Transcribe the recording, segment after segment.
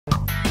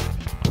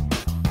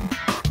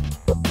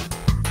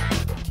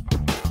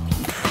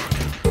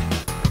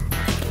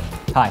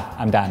Hi,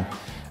 I'm Dan.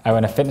 I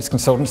run a fitness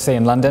consultancy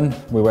in London.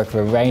 We work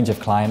with a range of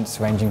clients,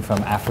 ranging from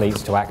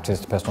athletes to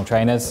actors to personal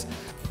trainers,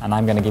 and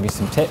I'm going to give you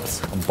some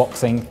tips on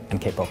boxing and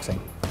kickboxing.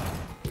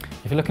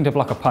 If you're looking to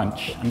block a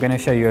punch, I'm going to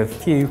show you a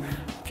few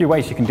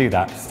ways you can do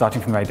that,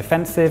 starting from the very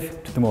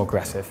defensive to the more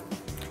aggressive.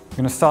 I'm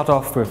going to start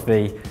off with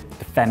the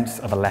defense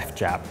of a left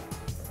jab.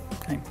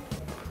 Okay.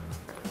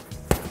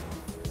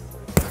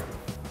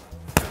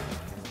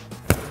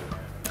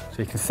 So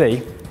you can see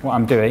what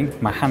I'm doing,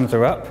 my hands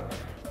are up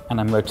and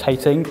I'm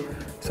rotating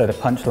so the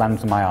punch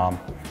lands on my arm.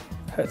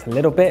 It hurts a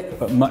little bit,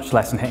 but much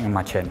less than hitting on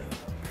my chin.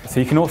 So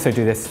you can also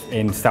do this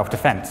in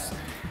self-defense.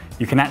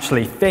 You can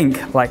actually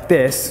think like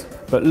this,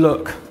 but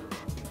look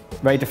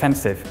very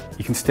defensive.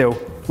 You can still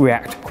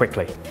react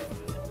quickly.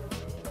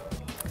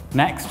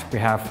 Next, we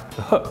have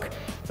the hook.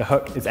 The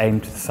hook is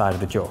aimed to the side of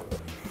the jaw.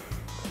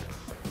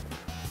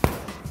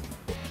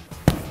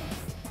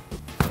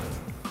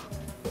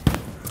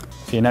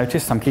 So you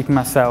notice I'm keeping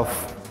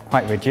myself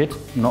quite rigid,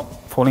 not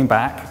falling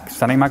back,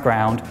 standing my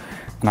ground,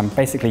 and I'm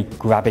basically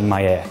grabbing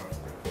my ear.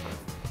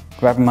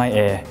 Grabbing my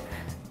ear,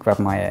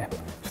 grabbing my ear.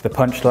 So the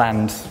punch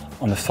lands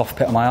on the soft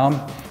pit of my arm,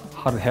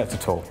 hardly hurts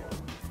at all.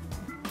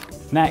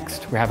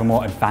 Next, we have a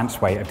more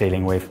advanced way of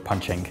dealing with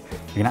punching.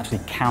 You can actually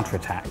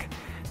counterattack.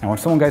 Now when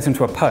someone goes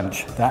into a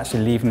punch, they're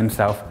actually leaving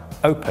themselves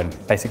open.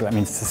 Basically that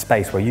means it's a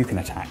space where you can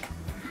attack.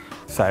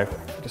 So,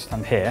 just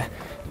stand here.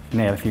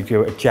 Neil, if you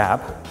do a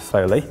jab,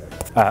 slowly,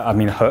 a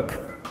hook,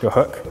 do a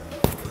hook.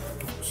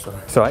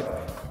 So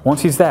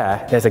once he's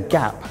there, there's a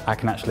gap I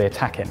can actually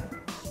attack in.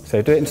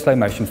 So do it in slow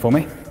motion for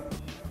me.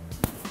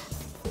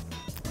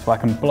 So I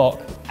can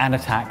block and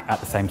attack at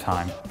the same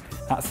time.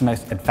 That's the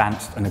most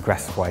advanced and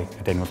aggressive way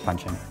of dealing with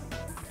punching.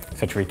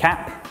 So to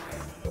recap,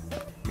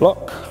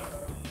 block,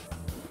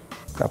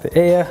 grab the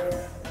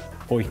ear,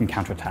 or you can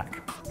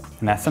counterattack.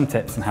 And there's some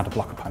tips on how to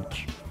block a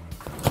punch.